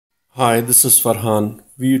Hi, this is Farhan,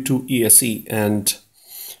 VU2 ESE, and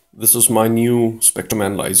this is my new spectrum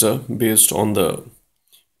analyzer based on the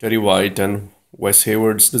Terry White and Wes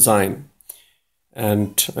Hayward's design.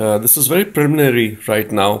 And this is very preliminary right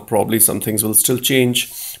now. Probably some things will still change,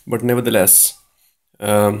 but nevertheless,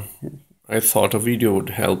 um, I thought a video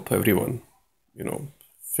would help everyone, you know,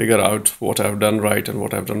 figure out what I've done right and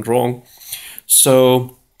what I've done wrong.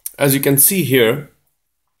 So, as you can see here,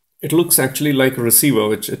 it looks actually like a receiver,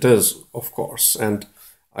 which it is, of course. And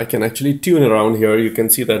I can actually tune around here. You can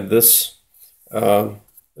see that this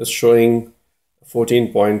is showing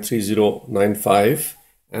 14.3095.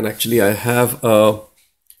 And actually I have a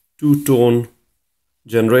two-tone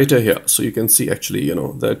generator here. So you can see actually,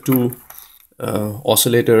 there are two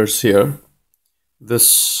oscillators here.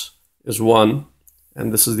 This is one,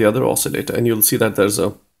 and this is the other oscillator. And you'll see that there's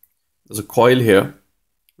a coil here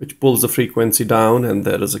which pulls the frequency down, and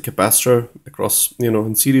there is a capacitor across,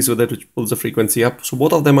 in series with it, which pulls the frequency up. So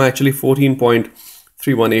both of them are actually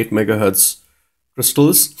 14.318 megahertz crystal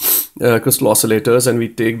oscillators, and we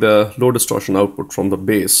take the low distortion output from the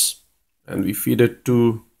base and we feed it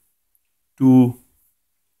to two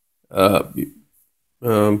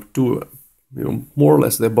more or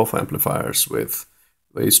less they're buff amplifiers with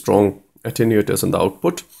very strong attenuators in the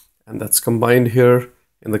output, and that's combined here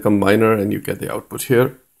in the combiner, and you get the output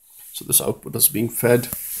here. So this output is being fed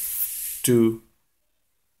to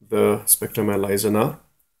the spectrum analyzer now.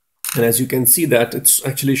 And as you can see that it's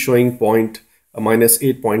actually showing minus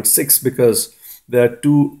 8.6 because there are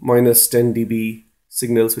two minus 10 dB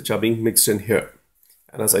signals which are being mixed in here.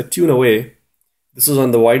 And as I tune away, this is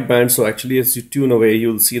on the wideband, so actually as you tune away,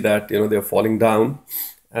 you'll see that they're falling down.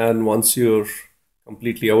 And once you're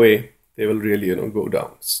completely away, they will really go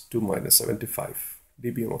down to minus 75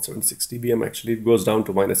 dBm or 76 dBm. Actually it goes down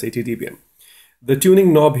to minus 80 dBm. The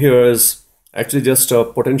tuning knob here is actually just a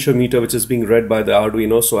potentiometer which is being read by the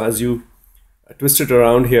Arduino. So as you twist it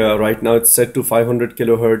around here, right now it's set to 500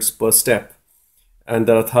 kilohertz per step, and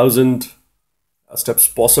there are 1,000 steps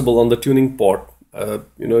possible on the tuning port. I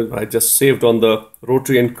just saved on the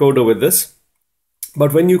rotary encoder with this,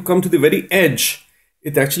 but when you come to the very edge,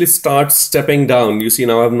 it actually starts stepping down. You see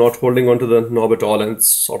now I'm not holding onto the knob at all, and it's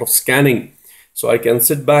sort of scanning. So I can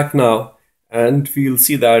sit back now, and we'll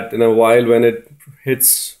see that in a while when it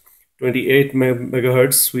hits 28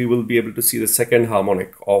 megahertz, we will be able to see the second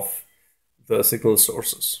harmonic of the signal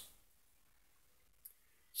sources.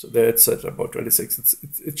 So there it's at about 26.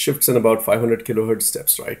 It shifts in about 500 kilohertz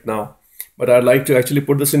steps right now. But I'd like to actually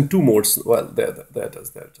put this in two modes. Well, there it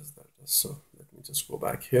is. So let me just go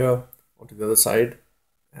back here onto the other side.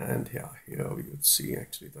 And yeah, here we would see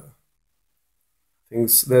actually the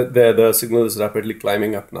things. The signal is rapidly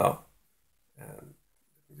climbing up now. And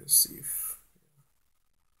let me just see if...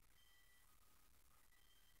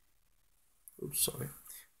 Oops, sorry.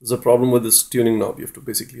 There's a problem with this tuning knob. You have to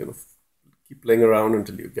basically keep playing around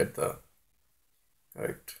until you get the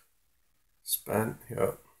correct span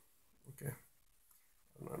here. Okay,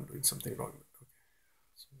 I'm doing something wrong. Okay,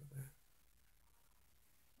 so there.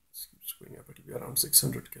 This keeps going up. It'll be around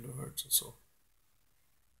 600 kilohertz or so.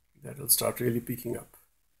 That will start really peaking up.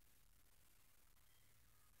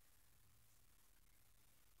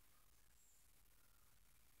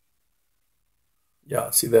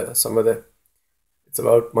 Yeah, see there, somewhere there. It's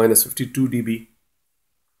about minus 52 dB.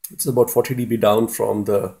 It's about 40 dB down from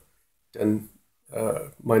the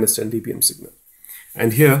minus 10 dBm signal.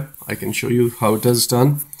 And here I can show you how it is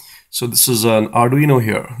done. So this is an Arduino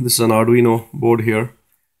here. This is an Arduino board here.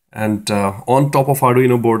 And on top of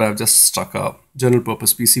Arduino board, I've just stuck a general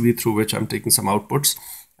purpose PCB through which I'm taking some outputs.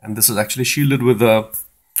 And this is actually shielded with a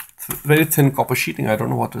very thin copper sheeting. I don't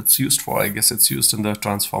know what it's used for. I guess it's used in the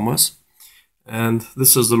transformers. And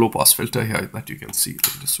this is the low pass filter here that you can see.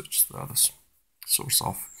 Let me just switch the other source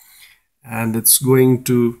off. And it's going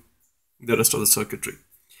to the rest of the circuitry.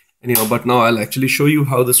 Anyhow, but now I'll actually show you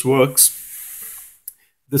how this works.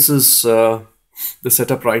 This is the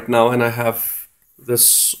setup right now, and I have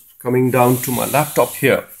this coming down to my laptop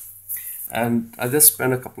here. And I just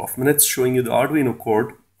spent a couple of minutes showing you the Arduino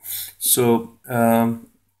code. So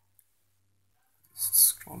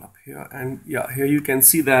scroll up here, and yeah, here you can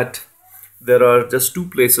see that there are just two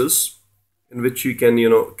places in which you can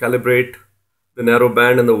calibrate the narrow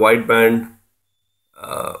band and the wide band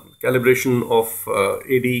calibration of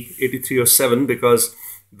 83 or 7, because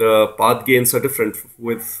the path gains are different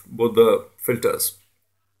with both the filters.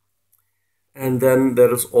 And then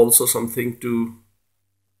there is also something to,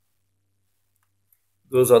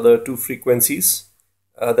 those are the two frequencies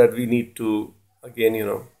that we need to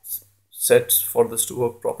again set for this to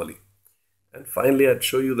work properly. And finally I'd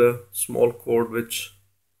show you the small code which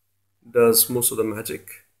does most of the magic.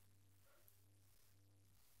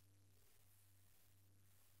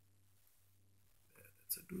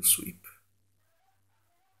 Let's do sweep.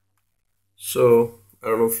 So I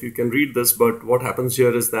don't know if you can read this, but what happens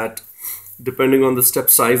here is that depending on the step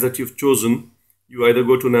size that you've chosen, you either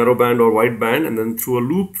go to narrowband or wideband, and then through a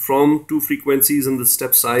loop from two frequencies in the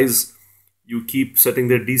step size, you keep setting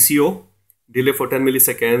the DCO, delay for 10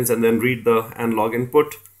 milliseconds, and then read the analog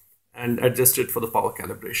input and adjust it for the power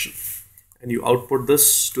calibration. And you output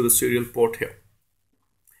this to the serial port here.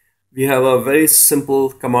 We have a very simple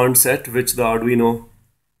command set which the Arduino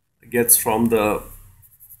gets from the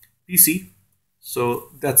PC. So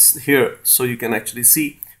that's here. So you can actually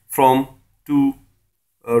see from to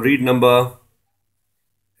read number,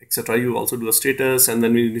 etc. You also do a status, and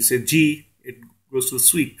then when you say G, it goes to the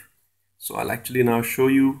sweep. So I'll actually now show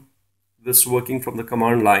you this working from the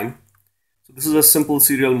command line. So this is a simple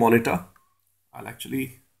serial monitor. I'll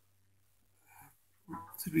actually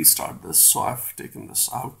restart this. So I've taken this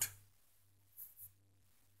out.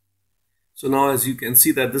 So now as you can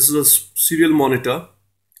see that this is a serial monitor.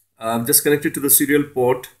 I've just connected to the serial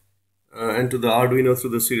port and to the Arduino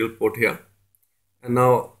through the serial port here. And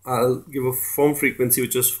now I'll give a firm frequency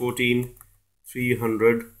which is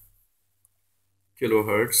 14,300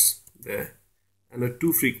 kilohertz there, and a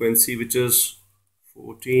two frequency which is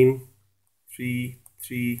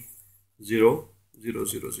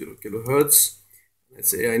 14,330,000 kilohertz. I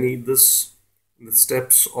say I need this in the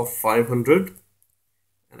steps of 500,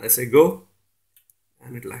 and I say go,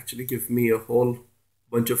 and it'll actually give me a whole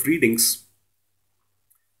bunch of readings.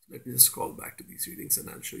 Let me just call back to these readings and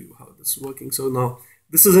I'll show you how this is working. So now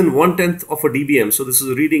this is in 1/10 of a dBm. So this is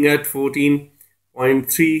a reading at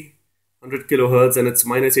 14,300 kilohertz and it's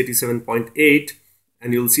minus 87.8.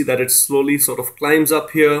 And you'll see that it slowly sort of climbs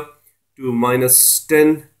up here to minus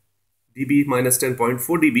 10 dB, minus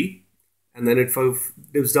 10.4 dB. And then it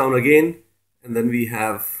dips down again. And then we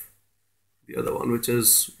have the other one, which will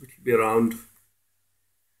be around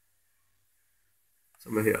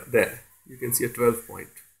somewhere here. There. You can see a 12.2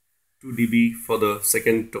 dB for the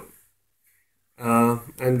second tone.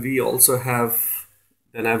 And we also have,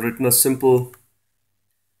 then I've written a simple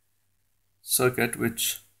circuit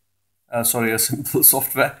which, a simple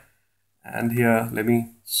software. And here, let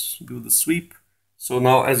me do the sweep. So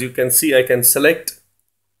now as you can see, I can select,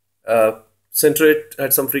 center it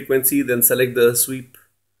at some frequency, then select the sweep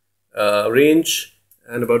range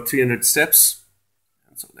and about 300 steps.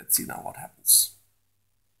 And so let's see now what happens.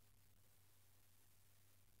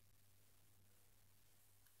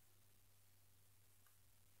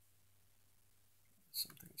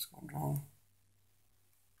 Something's gone wrong.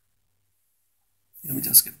 Let me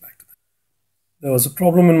just get back to that. There was a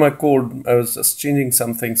problem in my code. I was just changing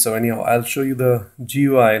something. So anyhow, I'll show you the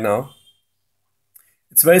GUI now.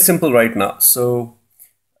 It's very simple right now. So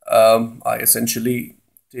I essentially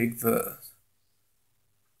take the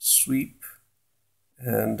sweep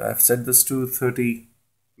and I've set this to 30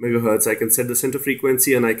 megahertz. I can set the center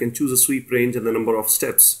frequency and I can choose a sweep range and the number of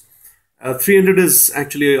steps. 300 is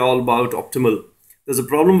actually all about optimal. There's a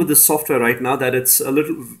problem with this software right now that it's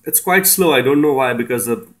quite slow. I don't know why, because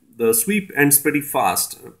the sweep ends pretty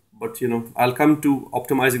fast. But I'll come to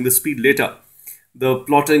optimizing the speed later. The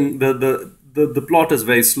plotting, the plot is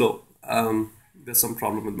very slow. There's some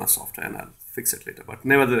problem with my software and I'll fix it later. But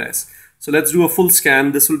nevertheless, so let's do a full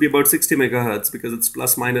scan. This will be about 60 megahertz because it's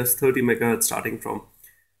plus minus 30 megahertz starting from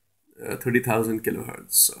 30,000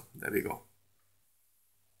 kilohertz. So there we go.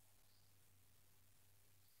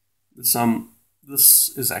 This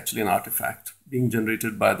is actually an artifact being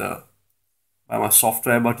generated by my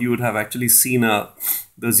software, but you would have actually seen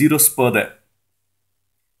the zero spur there.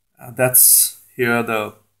 That's here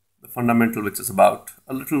the fundamental, which is about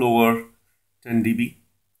a little over 10 dB,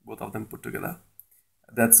 both of them put together.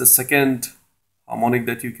 That's the second harmonic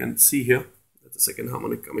that you can see here. That's the second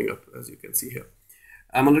harmonic coming up, as you can see here.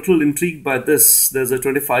 I'm a little intrigued by this. There's a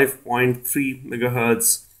 25.3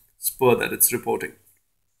 megahertz spur that it's reporting.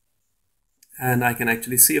 And I can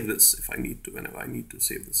actually save this if I need to, whenever I need to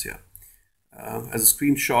save this here as a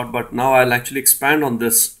screenshot. But now I'll actually expand on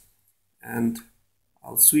this and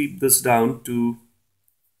I'll sweep this down to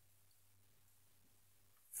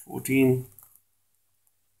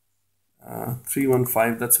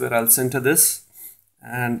 14,315. That's where I'll center this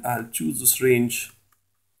and I'll choose this range.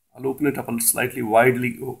 I'll open it up a slightly wide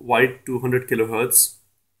to 100 kilohertz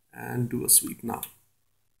and do a sweep now.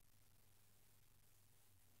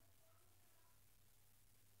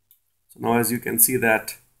 So now as you can see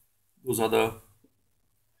that those are the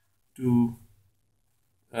two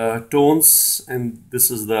tones, and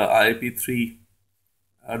this is the IIP3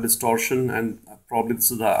 distortion, and probably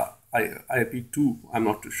this is the IP2, I'm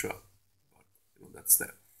not too sure, but that's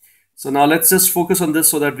there. So now let's just focus on this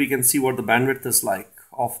so that we can see what the bandwidth is like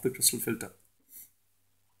of the crystal filter.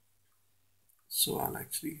 So I'll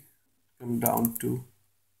actually come down to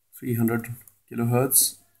 300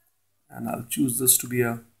 kilohertz and I'll choose this to be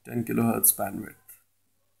a 10 kilohertz bandwidth.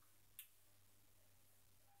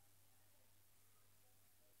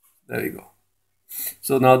 There you go.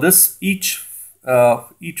 So now this each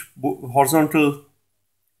horizontal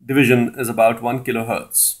division is about 1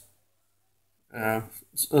 kilohertz.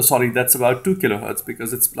 Sorry, that's about 2 kilohertz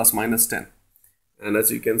because it's plus minus 10. And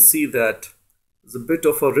as you can see that there's a bit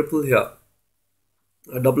of a ripple here,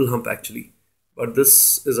 a double hump actually, but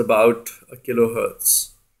this is about a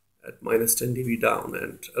kilohertz at minus 10 dB down,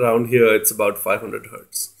 and around here it's about 500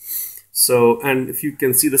 hertz. So, and if you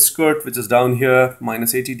can see the skirt which is down here,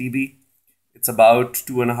 minus 80 dB, it's about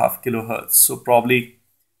 2.5 kilohertz. So probably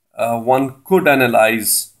one could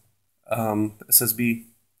analyze SSB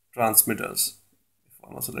transmitters if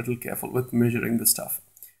one was a little careful with measuring the stuff.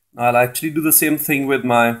 Now I'll actually do the same thing with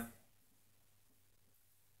my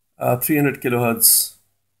 300 kilohertz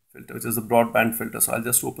filter, which is a broadband filter. So I'll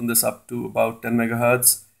just open this up to about 10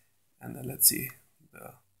 megahertz, and then let's see.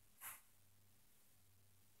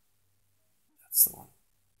 That's the one.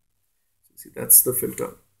 So see, that's the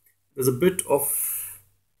filter. There's a bit of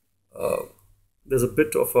a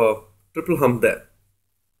triple hump there.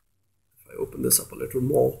 If I open this up a little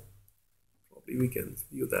more, probably we can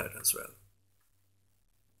view that as well.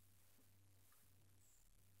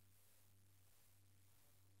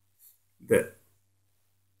 There.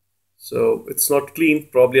 So it's not clean.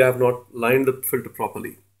 Probably I have not lined the filter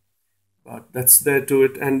properly, but that's there to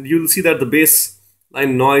it. And you'll see that the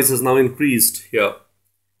baseline noise has now increased here.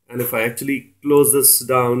 And if I actually close this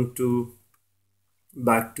down to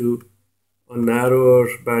back to a narrower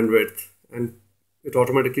bandwidth, and it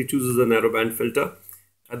automatically chooses a narrow band filter,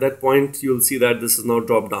 at that point you'll see that this is now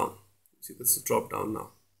dropped down. See, this is dropped down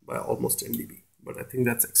now by almost 10 dB, but I think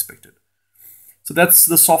that's expected. So that's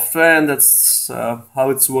the software, and that's how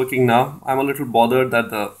it's working now. I'm a little bothered that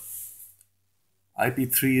the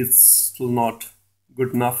IP3 is still not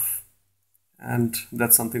good enough, and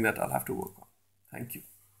that's something that I'll have to work on. Thank you.